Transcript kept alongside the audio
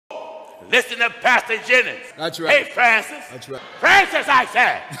listen to Pastor Jennings. That's right. Hey, Francis. That's right. Francis, I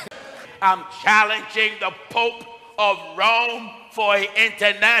said. I'm challenging the Pope of Rome for an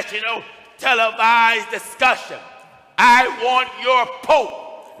international televised discussion. I want your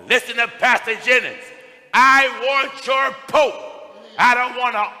Pope. Listen to Pastor Jennings. I want your Pope. I don't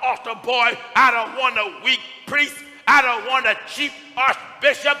want an altar boy. I don't want a weak priest. I don't want a cheap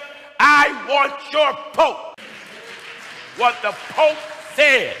archbishop. I want your Pope. What the Pope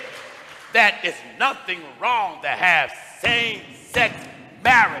said, that it's nothing wrong to have same-sex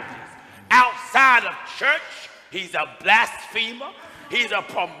marriages. Outside of church, he's a blasphemer. He's a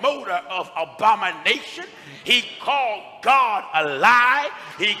promoter of abomination. He called God a lie.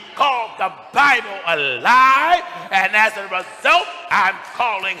 He called the Bible a lie. And as a result, I'm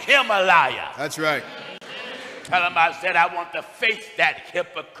calling him a liar. That's right. Tell him I said I want to face that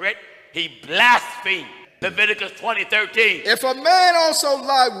hypocrite. He blasphemed. Leviticus 20:13. If a man also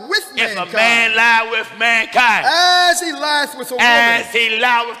lie with mankind. If a man lie with mankind. As he lieth with a woman. As he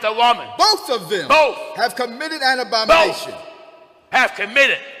lie with a woman. Both of them. Both. Have committed an abomination. Both have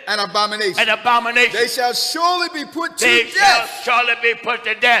committed an abomination. An abomination. They shall surely be put to they death. They shall surely be put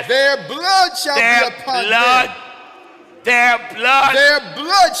to death. Their blood shall be upon them. Their blood. Their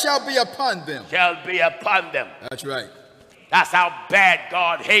blood shall be upon them. Shall be upon them. That's right. That's how bad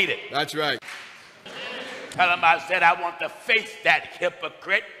God hated. That's right. Tell him I said I want to face that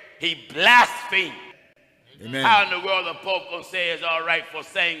hypocrite. He blasphemed. Amen. How in the world the Pope gonna say it's all right for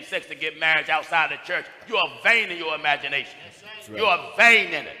same-sex to get married outside the church? You are vain in your imagination. Right. You are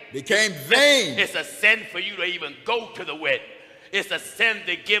vain in it. Became vain. It's a sin for you to even go to the wedding. It's a sin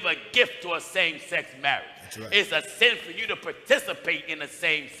to give a gift to a same-sex marriage. Right. It's a sin for you to participate in a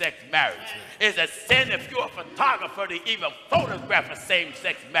same-sex marriage. Right. It's a sin if you're a photographer to even photograph a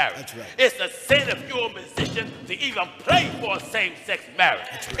same-sex marriage. Right. It's a sin if you're a musician to even play for a same-sex marriage.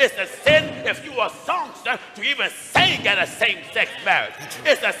 Right. It's a sin if you're a songster to even sing at a same-sex marriage. Right.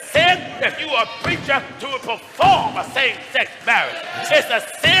 It's a sin if you're a preacher to perform a same-sex marriage. Right. It's a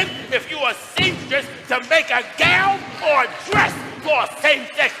sin if you're a seamstress to make a gown or a dress for a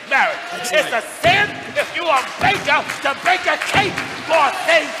same-sex marriage. That's it's right. A sin if you're a baker to bake a cake for a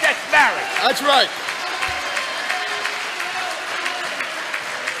same-sex marriage. That's right.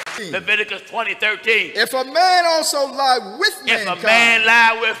 Leviticus 20:13. If a man also lie with mankind. If a man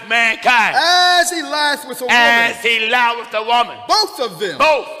lie with mankind. As he lieth with a woman. As he lie with a woman. Both of them.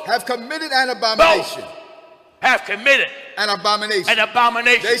 Both. Have committed an abomination. Both have committed an abomination. An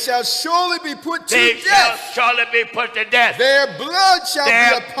abomination. They shall surely be put to they death. They shall surely be put to death. Their blood shall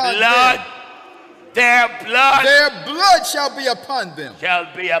be upon them. Their blood. Their blood shall be upon them.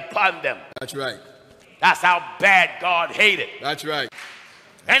 Shall be upon them. That's right. That's how bad God hated. That's right.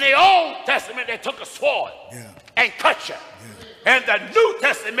 In the Old Testament, they took a sword and cut you. Yeah. In the New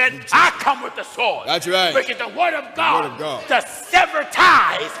Testament, I come with the sword. That's right. Which is the word of God, to sever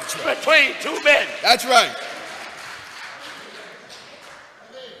ties between two men. That's right.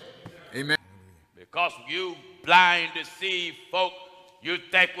 Amen. Because you blind, deceived folk, you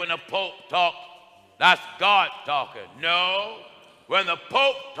think when the Pope talk, that's God talking. No, when the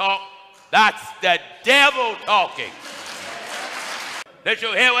Pope talk, that's the devil talking. Did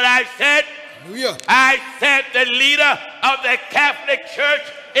you hear what I said? Hallelujah. I said the leader of the Catholic Church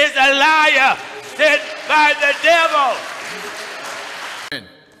is a liar sent by the devil.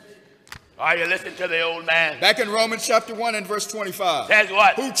 Are you listening to the old man? Back in Romans chapter 1 and verse 25. Says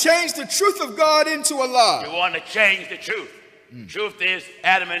what? Who changed the truth of God into a lie. You want to change the truth. Truth is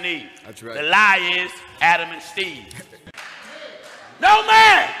Adam and Eve. That's right. The lie is Adam and Steve. No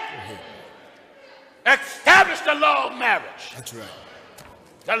man established the law of marriage. That's right.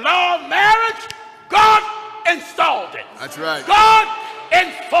 The law of marriage, God installed it. That's right. God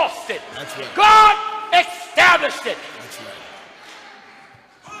enforced it. That's right. God established it. That's right.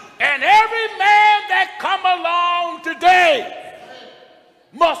 And every man that come along today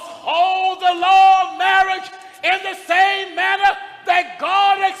must hold the law of marriage in the same manner that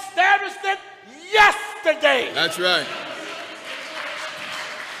God established it yesterday. That's right.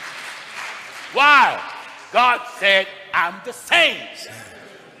 Why? God said, I'm the same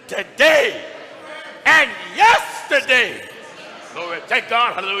today and yesterday. Glory, thank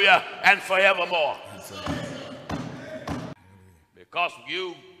God, hallelujah, and forevermore. Because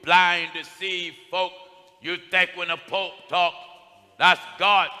you blind, deceived folk, you think when the Pope talk, that's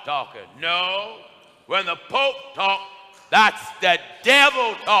God talking. No, when the Pope talk, that's the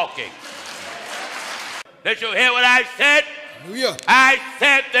devil talking. Did you hear what I said? Hallelujah. I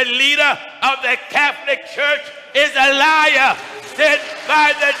said the leader of the Catholic Church is a liar sent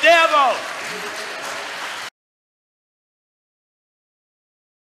by the devil.